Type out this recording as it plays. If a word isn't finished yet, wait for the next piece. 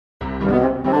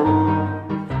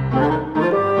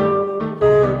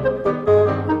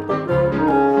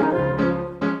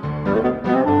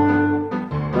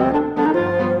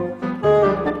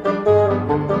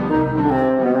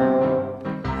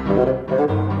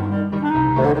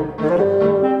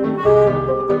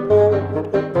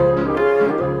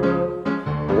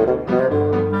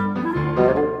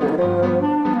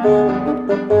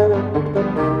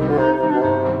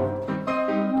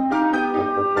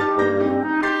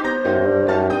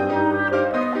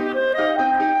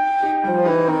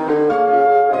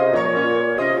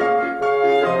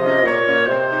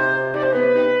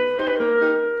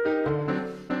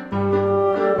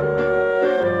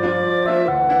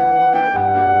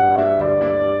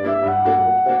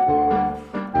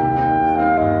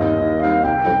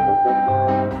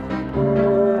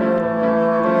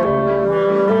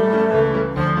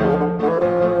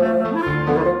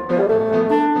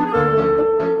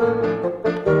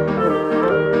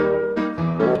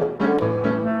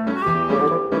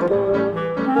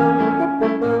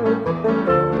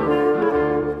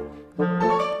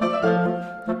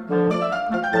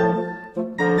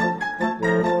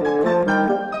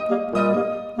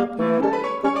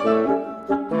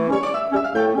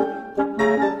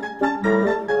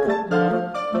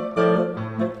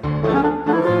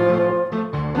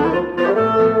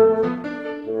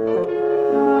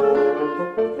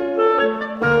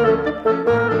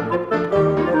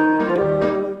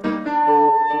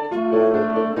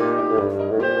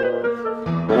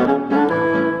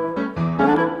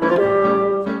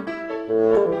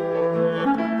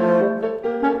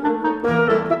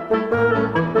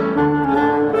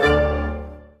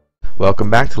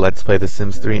Welcome back to Let's Play The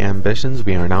Sims 3 Ambitions.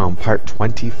 We are now on part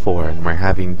 24 and we're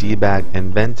having D-Bag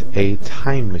invent a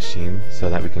time machine so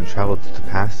that we can travel to the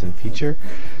past and future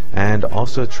and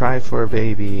also try for a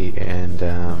baby and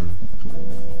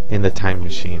in the time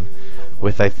machine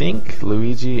with I think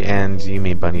Luigi and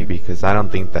Yumi Bunny, because I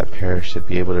don't think that pair should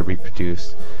be able to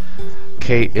reproduce.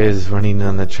 Kate is running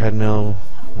on the treadmill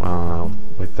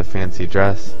with the fancy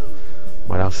dress.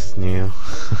 What else is new?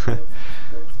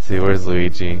 See, where's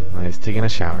Luigi? Well, he's taking a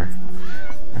shower.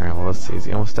 Alright, well, let's see. Is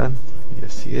he almost done?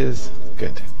 Yes, he is.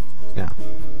 Good. Now,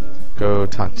 go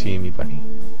talk to Yumi Bunny.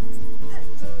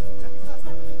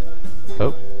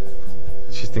 Oh.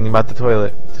 She's thinking about the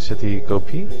toilet. Should he go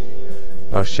pee?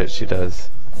 Oh shit, she does.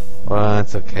 Well,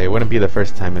 that's okay. It wouldn't be the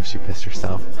first time if she pissed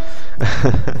herself.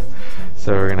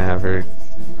 So we're gonna have her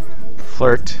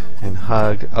flirt and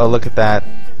hug. Oh, look at that.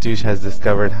 Douche has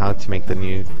discovered how to make the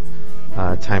new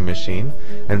time machine,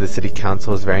 and the city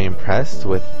council is very impressed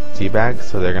with D-Bag,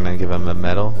 so they're gonna give him a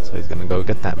medal, so he's gonna go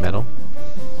get that medal.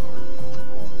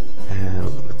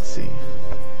 And let's see,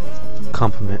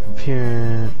 compliment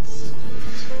appearance,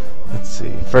 let's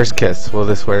see, first kiss, will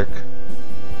this work?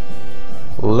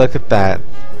 Look at that,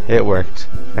 it worked,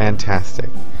 fantastic.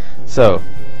 So,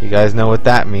 you guys know what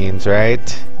that means,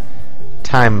 right?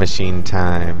 Time machine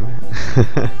time.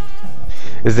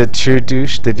 Is it true,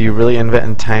 Douche? Did you really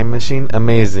invent a time machine?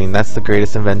 Amazing. That's the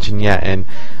greatest invention yet, and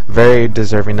very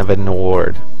deserving of an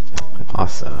award.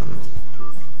 Awesome.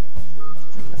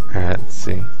 Alright, let's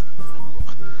see.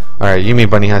 Alright, Yumi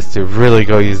Bunny has to really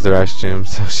go use the restroom,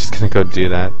 so she's gonna go do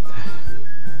that.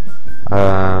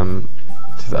 To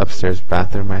the upstairs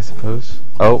bathroom, I suppose.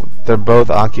 Oh, they're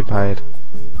both occupied.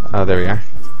 Oh, there we are.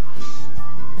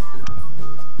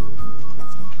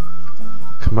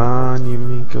 Come on,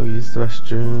 Yumi, go use the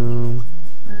restroom.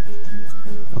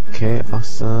 Okay,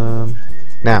 awesome.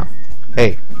 Now,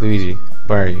 hey, Luigi,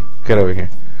 where are you? Get over here.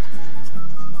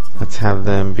 Let's have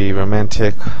them be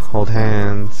romantic, hold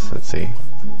hands, let's see.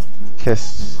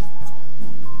 Kiss.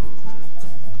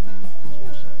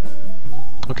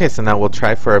 Okay, so now we'll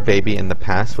try for a baby in the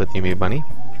past with Yumi Bunny.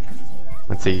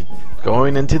 Let's see,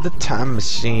 going into the time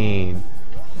machine.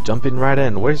 Jumping right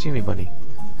in. Where's Yumi Bunny?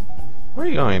 Where are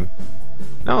you going?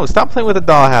 No, stop playing with the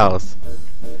dollhouse.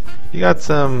 You got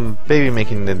some baby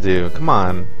making to do. Come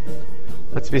on.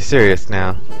 Let's be serious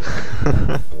now.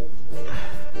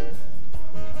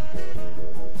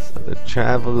 So they're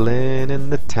traveling in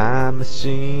the time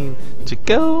machine to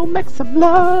go make some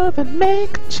love and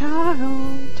make a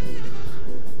child.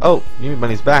 Oh, Yumi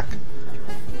Bunny's back.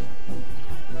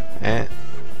 And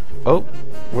oh,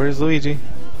 where's Luigi?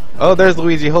 Oh, there's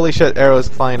Luigi. Holy shit, arrows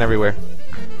flying everywhere.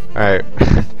 Alright.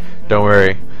 Don't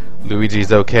worry,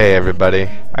 Luigi's okay, everybody.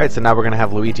 Alright, so now we're going to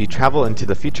have Luigi travel into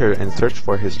the future and search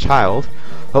for his child.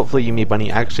 Hopefully Yumi Bunny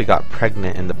actually got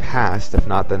pregnant in the past. If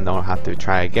not, then they'll have to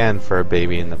try again for a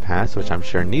baby in the past, which I'm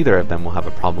sure neither of them will have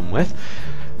a problem with.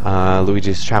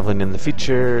 Luigi's traveling in the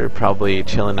future, probably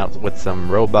chilling out with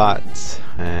some robots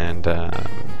and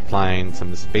flying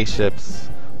some spaceships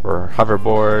or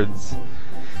hoverboards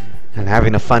and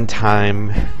having a fun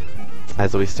time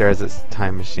as we stare at this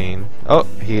time machine. Oh,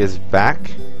 he is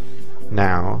back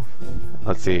now.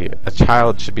 Let's see, a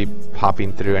child should be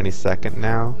popping through any second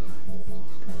now.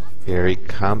 Here he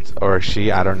comes, or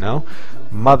she, I don't know.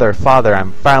 Mother, father,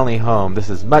 I'm finally home. This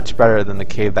is much better than the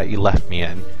cave that you left me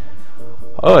in.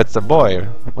 Oh, it's a boy.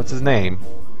 What's his name?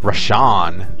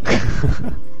 Rashawn.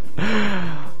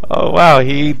 Oh wow,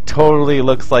 he totally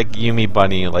looks like Yumi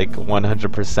Bunny, like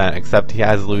 100%, except he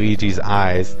has Luigi's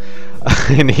eyes.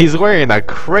 And he's wearing a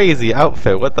crazy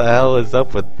outfit. What the hell is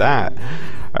up with that?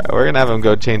 Alright, we're gonna have him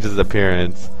go change his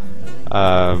appearance.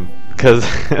 Because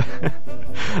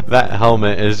that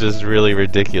helmet is just really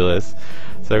ridiculous.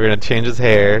 So we're gonna change his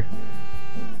hair.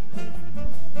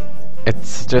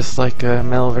 It's just like a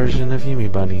male version of Yumi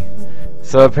Bunny.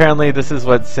 So apparently this is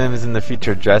what Sims in the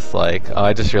future dress like. Oh,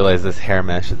 I just realized this hair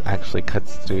mesh actually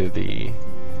cuts through the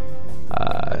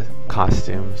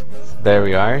costumes. There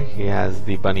we are. He has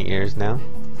the bunny ears now.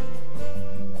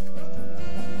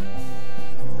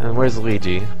 And where's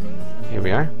Luigi? Here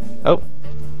we are. Oh!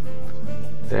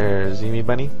 There's Yumi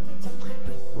Bunny.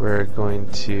 We're going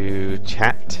to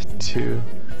chat to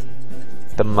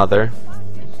the mother.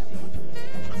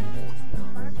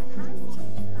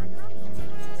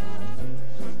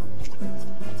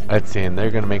 Let's see, and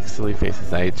they're gonna make silly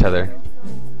faces at each other.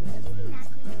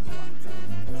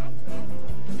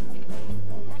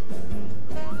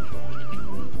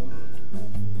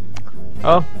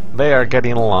 Oh, they are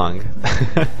getting along.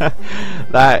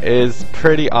 That is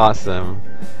pretty awesome.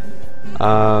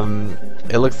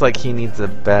 It looks like he needs a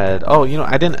bed. Oh, you know,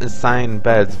 I didn't assign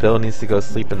beds. Bill needs to go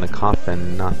sleep in the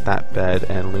coffin, not that bed,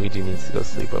 and Luigi needs to go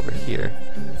sleep over here.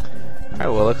 Alright,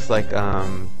 well, it looks like,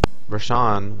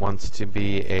 Rashawn wants to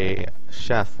be a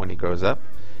chef when he grows up.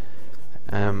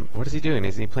 What is he doing?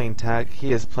 Is he playing tag?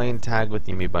 He is playing tag with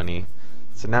Yumi Bunny.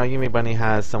 So now Yumi Bunny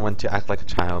has someone to act like a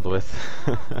child with.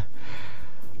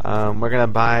 We're gonna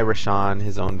buy Rashawn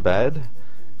his own bed,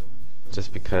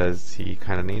 just because he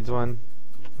kind of needs one.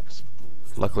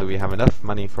 Luckily we have enough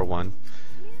money for one.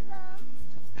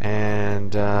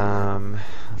 And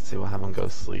let's see, we'll have him go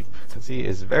sleep, because he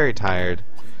is very tired.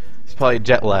 He's probably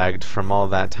jet lagged from all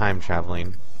that time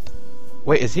traveling.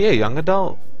 Wait, is he a young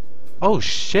adult? Oh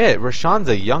shit, Rashawn's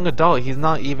a young adult. He's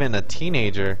not even a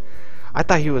teenager. I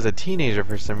thought he was a teenager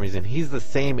for some reason. He's the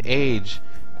same age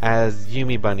as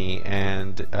Yumi Bunny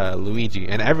and Luigi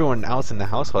and everyone else in the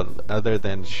household other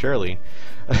than Shirley.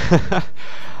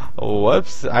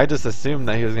 Whoops, I just assumed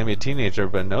that he was going to be a teenager,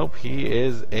 but nope, he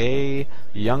is a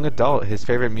young adult. His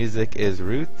favorite music is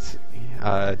Roots.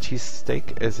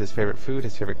 Cheesesteak is his favorite food.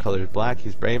 His favorite color is black.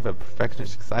 He's brave, a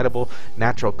perfectionist, excitable,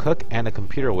 natural cook, and a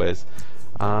computer whiz.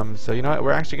 So you know what?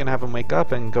 We're actually gonna have him wake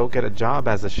up and go get a job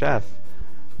as a chef.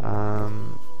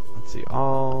 Let's see,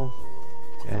 all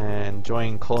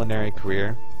enjoying culinary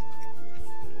career.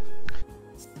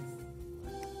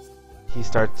 He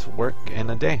starts work in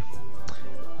a day.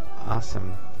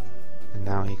 Awesome. And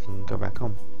now he can go back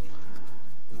home.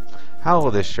 How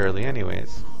old is Shirley,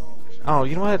 anyways? Oh,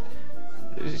 you know what?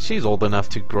 She's old enough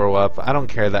to grow up. I don't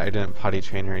care that I didn't potty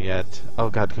train her yet. Oh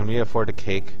god, can we afford a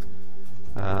cake?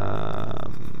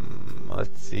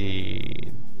 Let's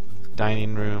see.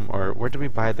 Dining room, or where do we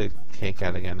buy the cake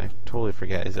at again? I totally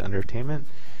forget. Is it entertainment?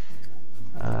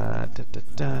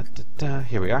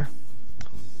 Here we are.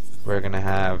 We're gonna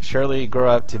have Shirley grow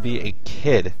up to be a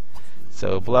kid.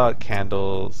 So blow out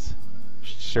candles.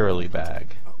 Shirley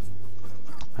bag.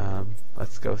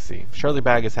 Let's go see. Shirley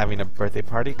Bag is having a birthday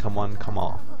party. Come one, come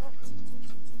all.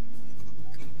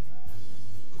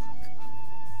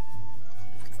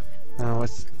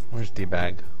 Where's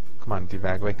D-Bag? Come on,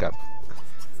 D-Bag, wake up.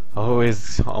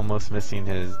 Always almost missing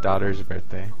his daughter's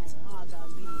birthday.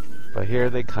 But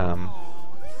here they come.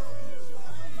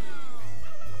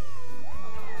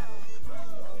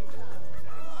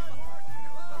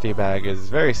 D-Bag is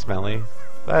very smelly,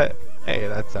 but hey,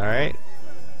 that's alright.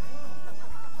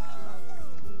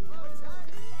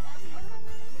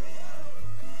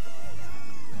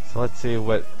 So let's see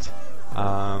what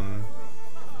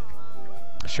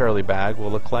Shirley Bag will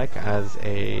look like as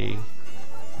a...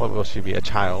 What will she be? A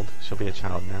child. She'll be a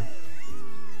child now.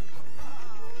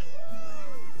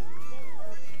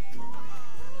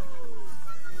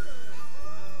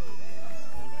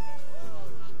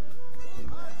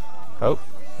 Oh.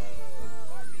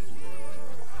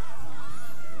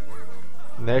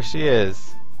 And there she is.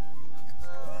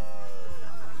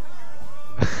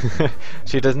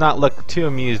 She does not look too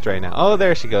amused right now. Oh,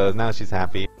 there she goes. Now she's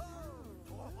happy.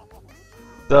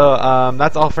 So,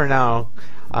 that's all for now.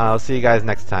 I'll see you guys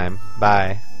next time.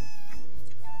 Bye.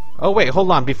 Oh, wait, hold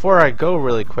on. Before I go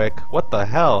really quick, what the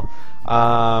hell?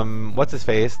 What's his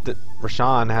face?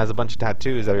 Rashawn has a bunch of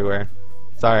tattoos everywhere.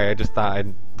 Sorry, I just thought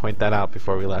I'd point that out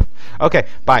before we left. Okay,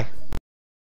 bye.